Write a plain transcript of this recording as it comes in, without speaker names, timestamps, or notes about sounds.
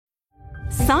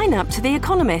Sign up to The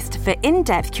Economist for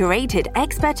in-depth curated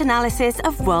expert analysis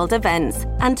of world events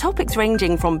and topics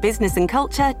ranging from business and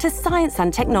culture to science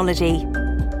and technology.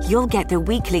 You'll get the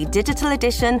weekly digital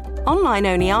edition,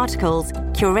 online-only articles,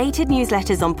 curated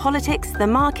newsletters on politics, the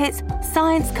markets,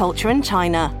 science, culture and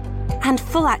China, and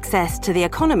full access to The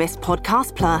Economist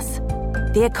Podcast Plus.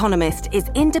 The Economist is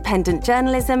independent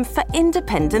journalism for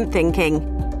independent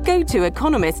thinking. Go to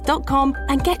economist.com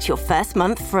and get your first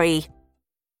month free.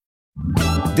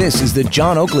 This is the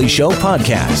John Oakley Show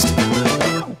podcast.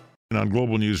 On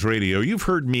Global News Radio, you've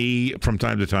heard me from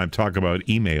time to time talk about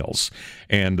emails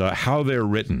and how they're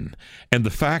written, and the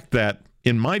fact that,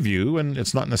 in my view, and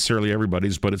it's not necessarily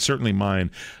everybody's, but it's certainly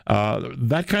mine,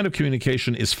 that kind of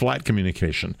communication is flat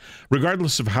communication.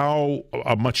 Regardless of how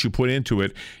much you put into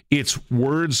it, it's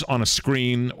words on a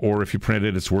screen, or if you print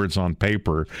it, it's words on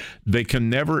paper. They can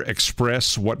never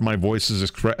express what my voice is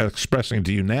expressing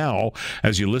to you now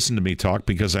as you listen to me talk,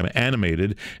 because I'm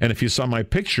animated, and if you saw my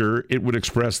picture, it would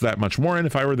express that much more, and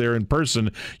if I were there in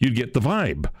person, you'd get the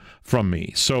vibe from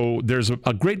me. So there's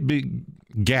a great big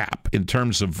gap in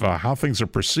terms of how things are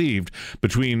perceived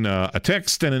between a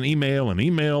text and an email and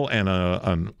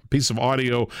a piece of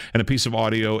audio and a piece of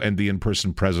audio and the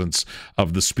in-person presence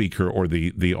of the speaker or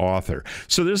the author.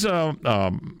 So there's an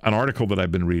article that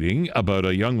I've been reading about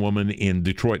a young woman in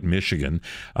Detroit, Michigan,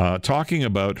 talking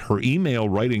about her email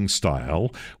writing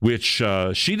style, which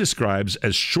she describes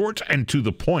as short and to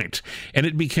the point. And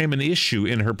it became an issue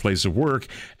in her place of work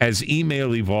as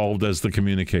email evolved as the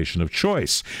communication of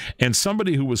choice. And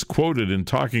somebody who was quoted in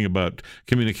talking about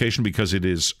communication, because it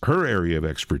is her area of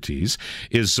expertise,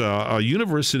 is a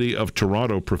University of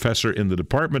Toronto professor in the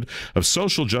Department of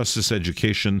Social Justice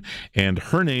Education, and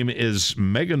her name is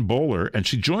Megan Boler, and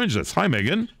she joins us. Hi,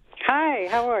 Megan. Hi,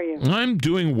 how are you? I'm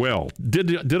doing well.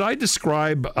 Did I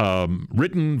describe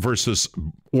written versus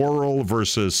oral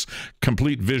versus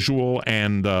complete visual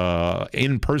and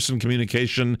in-person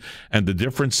communication and the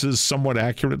differences somewhat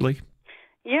accurately?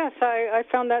 Yes, I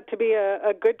found that to be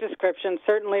a good description.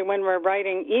 Certainly when we're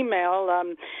writing email,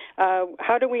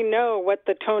 how do we know what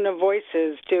the tone of voice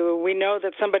is? Do we know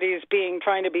that somebody's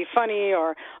trying to be funny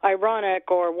or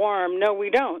ironic or warm? No, we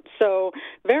don't. So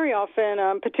very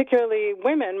often, particularly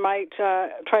women might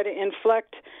try to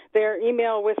inflect their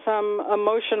email with some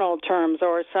emotional terms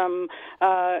or some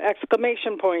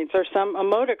exclamation points or some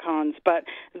emoticons, but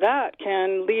that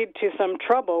can lead to some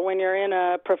trouble when you're in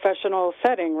a professional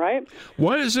setting, right?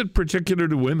 Why is it particular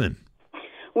to women?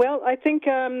 Well, I think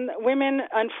women,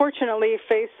 unfortunately,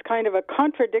 face kind of a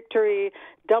contradictory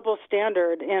double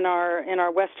standard in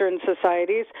our Western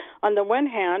societies. On the one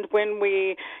hand, when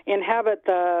women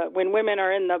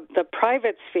are in the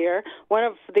private sphere, one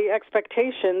of the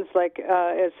expectations,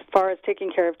 as far as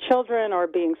taking care of children or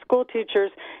being school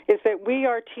teachers, is that we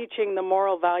are teaching the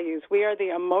moral values. We are the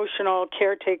emotional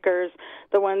caretakers,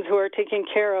 the ones who are taking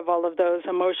care of all of those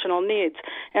emotional needs.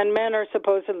 And men are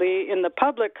supposedly in the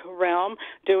public realm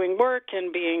doing work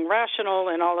and being rational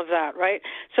and all of that, right?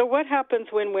 So what happens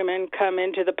when women come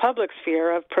into the public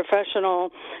sphere of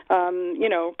professional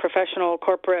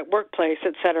corporate workplace,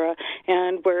 et cetera,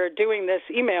 and we're doing this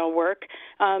email work?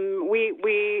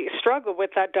 We struggle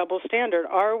with that double standard.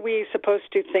 Are we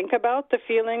supposed to think about the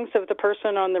feelings of the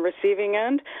person on the receiving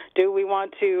end? Do we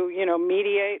want to,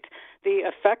 mediate the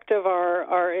effect of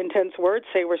our intense words?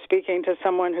 Say we're speaking to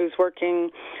someone who's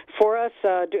working for us.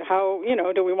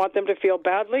 Do we want them to feel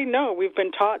badly? No, we've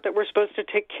been taught that we're supposed to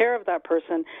take care of that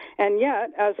person. And yet,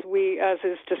 as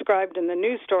is described in the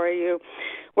news story you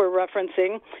were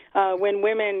referencing, when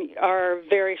women are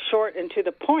very short and to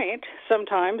the point,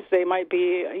 sometimes they might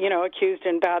be, accused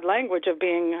in bad language of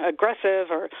being aggressive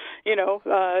or,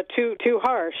 too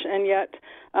harsh. And yet,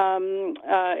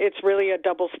 it's really a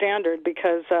double standard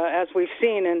because, as we've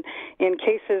seen in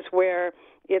cases where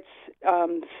it's,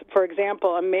 for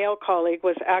example, a male colleague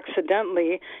was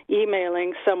accidentally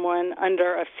emailing someone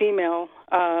under a female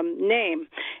name,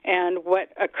 and what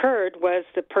occurred was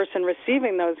the person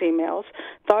receiving those emails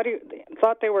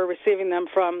thought they were receiving them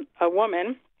from a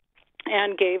woman,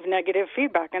 and gave negative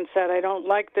feedback and said, I don't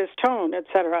like this tone,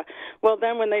 etc. Well,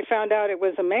 then when they found out it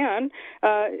was a man,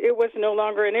 it was no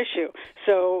longer an issue.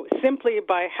 So simply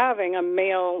by having a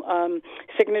male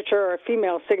signature or a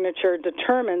female signature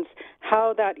determines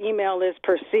how that email is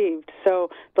perceived. So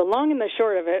the long and the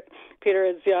short of it, Peter,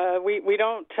 is we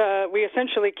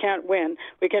essentially can't win.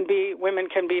 Women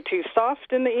can be too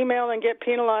soft in the email and get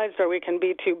penalized, or we can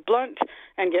be too blunt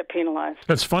and get penalized.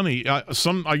 That's funny.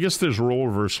 I guess there's role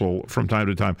reversal from time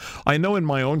to time. I know in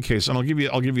my own case, and I'll give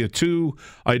you two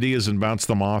ideas and bounce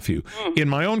them off you. In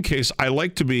my own case, I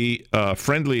like to be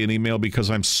friendly in email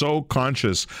because I'm so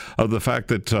conscious of the fact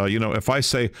that if I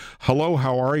say hello,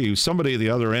 how are you? Somebody at the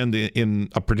other end in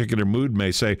a particular mood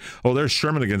may say, "Oh, there's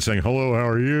Sherman again saying hello, how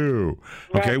are you?"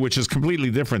 Right. Okay, which is completely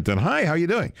different than "Hi, how you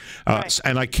doing?" Right.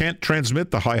 And I can't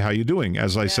transmit the "Hi, how you doing,"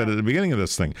 as I said at the beginning of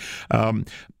this thing.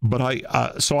 But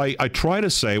I try to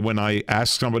say, when I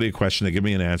ask somebody a question, they give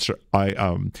me an answer,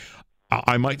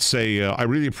 I might say, I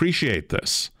really appreciate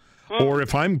this. Or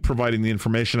if I'm providing the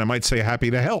information, I might say,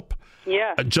 happy to help.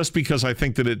 Yeah. Just because I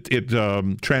think that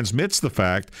it transmits the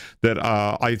fact that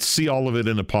I see all of it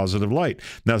in a positive light.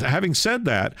 Now, having said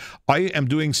that, I am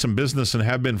doing some business and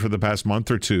have been for the past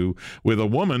month or two with a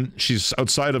woman. She's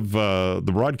outside of the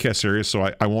broadcast area,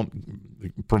 so I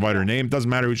won't provide her name. It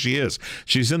doesn't matter who she is.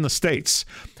 She's in the States.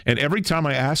 And every time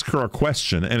I ask her a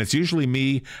question, and it's usually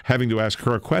me having to ask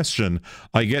her a question,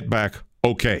 I get back,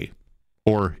 okay,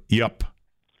 or yup.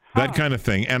 That kind of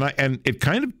thing, and it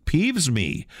kind of peeves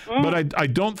me, but I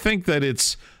don't think that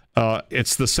it's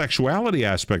the sexuality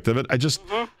aspect of it. I just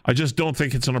don't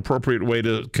think it's an appropriate way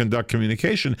to conduct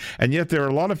communication. And yet there are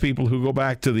a lot of people who go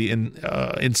back to the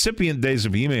incipient days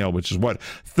of email, which is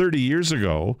 30 years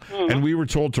ago, and we were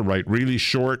told to write really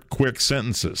short, quick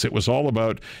sentences. It was all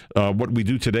about what we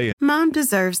do today. Mom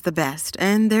deserves the best,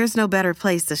 and there's no better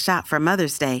place to shop for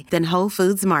Mother's Day than Whole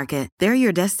Foods Market. They're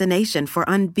your destination for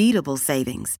unbeatable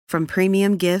savings, from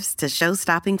premium gifts to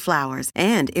show-stopping flowers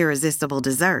and irresistible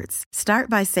desserts. Start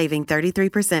by saving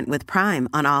 33% with Prime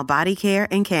on all body care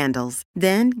and candles.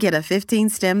 Then get a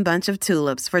 15-stem bunch of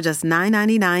tulips for just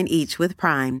 $9.99 each with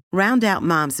Prime. Round out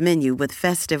Mom's menu with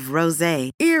festive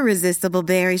rosé, irresistible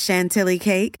berry chantilly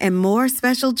cake, and more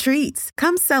special treats.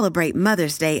 Come celebrate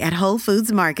Mother's Day at Whole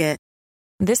Foods Market.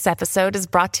 This episode is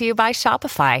brought to you by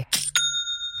Shopify.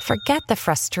 Forget the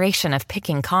frustration of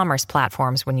picking commerce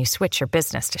platforms when you switch your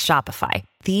business to Shopify,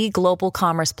 the global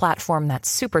commerce platform that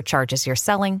supercharges your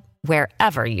selling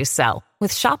wherever you sell.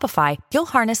 With Shopify, you'll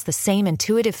harness the same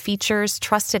intuitive features,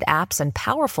 trusted apps, and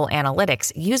powerful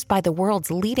analytics used by the world's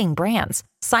leading brands.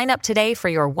 Sign up today for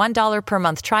your $1 per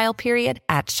month trial period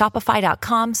at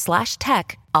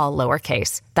shopify.com/tech, all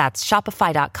lowercase. That's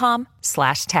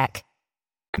shopify.com/tech.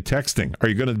 Texting. Are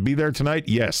you going to be there tonight?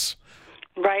 Yes.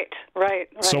 Right.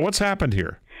 So what's happened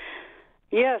here?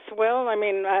 Yes, well, I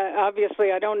mean,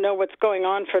 obviously I don't know what's going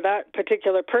on for that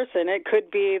particular person. It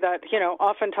could be that,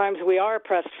 oftentimes we are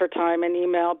pressed for time in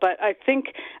email, but I think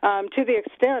to the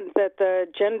extent that the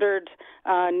gendered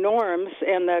norms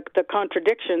and the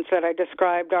contradictions that I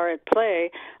described are at play,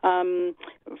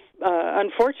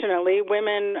 unfortunately,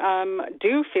 women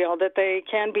do feel that they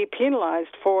can be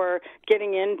penalized for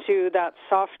getting into that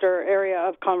softer area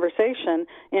of conversation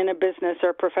in a business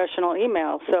or professional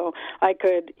email. So I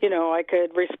could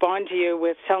respond to you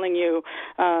with telling you,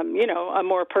 a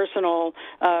more personal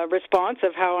response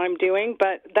of how I'm doing,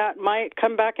 but that might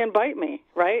come back and bite me,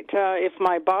 right? If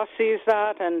my boss sees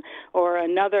that, or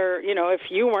another, if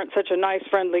you weren't such a nice,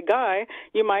 friendly guy,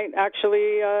 you might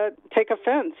actually take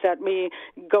offense at me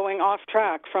going off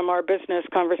track from our business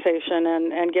conversation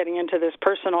and getting into this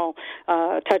personal,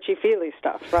 touchy-feely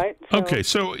stuff, right?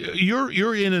 So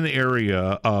you're in an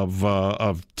area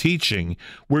of teaching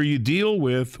where you deal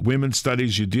with women's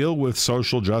studies, you deal with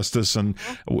social justice, and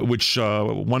which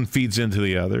one feeds into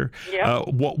the other. Yep.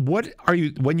 What are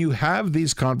you, when you have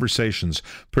these conversations,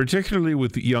 particularly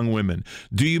with young women,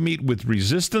 do you meet with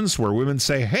resistance where women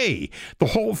say, hey, the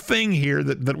whole thing here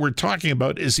that we're talking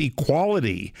about is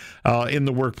equality in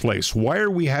the workplace. Why are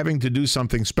we having to do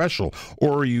something special?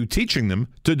 Or are you teaching them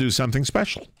to do something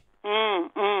special?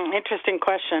 Interesting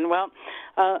question. Well,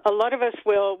 a lot of us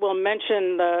will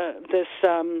mention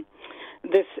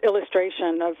this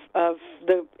illustration of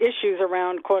the issues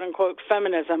around quote-unquote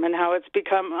feminism and how it's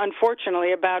become,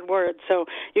 unfortunately, a bad word. So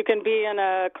you can be in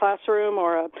a classroom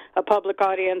or a public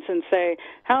audience and say,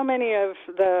 how many of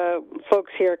the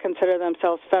folks here consider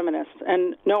themselves feminists?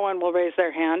 And no one will raise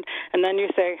their hand. And then you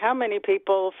say, how many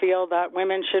people feel that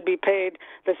women should be paid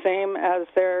the same as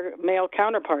their male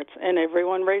counterparts? And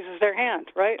everyone raises their hand,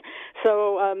 right?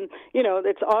 So,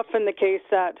 it's often the case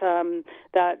that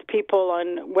people,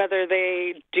 on whether they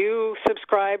they do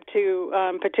subscribe to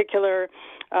particular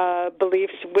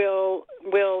beliefs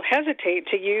will hesitate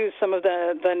to use some of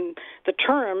the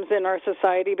terms in our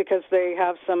society because they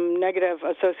have some negative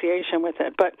association with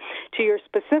it. But to your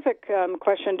specific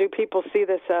question, do people see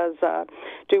this as,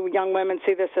 do young women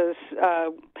see this as,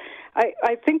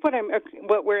 I think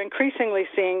what we're increasingly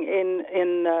seeing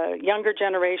in the younger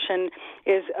generation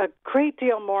is a great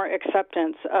deal more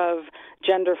acceptance of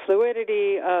gender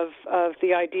fluidity, of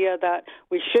the idea that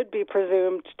we should be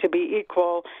presumed to be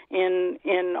equal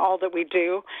in all that we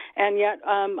do. And yet,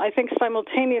 I think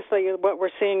simultaneously what we're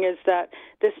seeing is that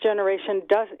this generation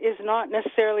is not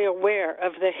necessarily aware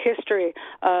of the history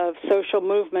of social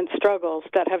movement struggles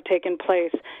that have taken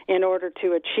place in order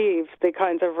to achieve the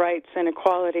kinds of rights and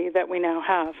equality that we now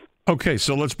have. Okay,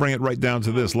 so let's bring it right down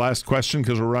to this last question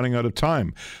because we're running out of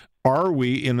time. Are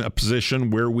we in a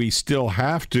position where we still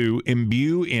have to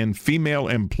imbue in female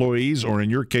employees, or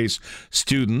in your case,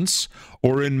 students,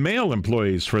 or in male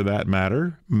employees for that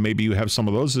matter, maybe you have some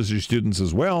of those as your students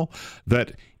as well,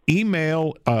 that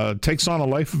email takes on a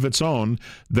life of its own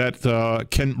that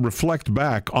can reflect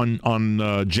back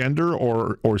on gender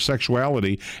or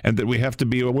sexuality, and that we have to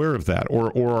be aware of that,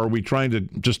 or are we trying to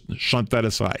just shunt that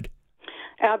aside?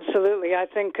 Absolutely. I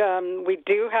think we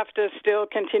do have to still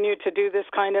continue to do this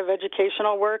kind of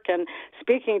educational work and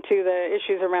speaking to the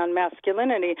issues around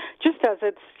masculinity, just as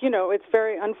it's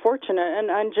very unfortunate and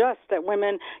unjust that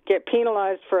women get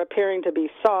penalized for appearing to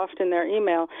be soft in their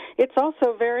email. It's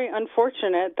also very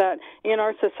unfortunate that in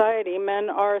our society, men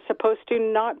are supposed to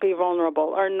not be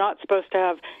vulnerable, are not supposed to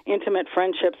have intimate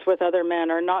friendships with other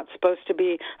men, are not supposed to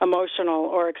be emotional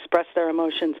or express their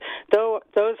emotions. Though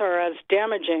those are as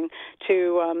damaging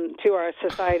to our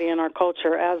society and our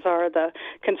culture as are the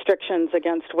constrictions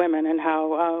against women and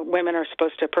how women are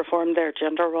supposed to perform their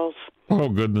gender roles. Oh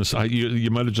goodness!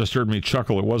 You might have just heard me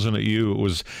chuckle. It wasn't at you.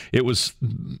 It was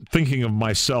thinking of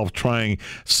myself trying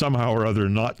somehow or other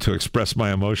not to express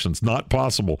my emotions. Not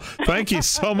possible. Thank you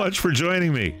so much for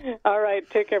joining me. All right,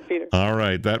 take care, Peter. All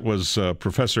right, that was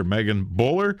Professor Megan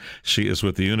Boler. She is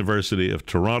with the University of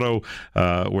Toronto,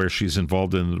 where she's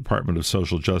involved in the Department of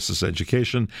Social Justice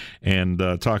Education, and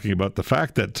talking about the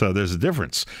fact that there's a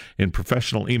difference in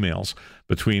professional emails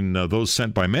between those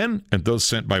sent by men and those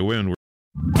sent by women.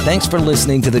 Thanks for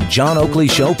listening to the John Oakley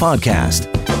Show podcast.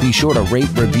 Be sure to rate,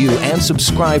 review, and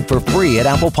subscribe for free at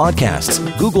Apple Podcasts,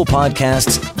 Google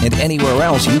Podcasts, and anywhere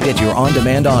else you get your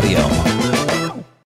on-demand audio.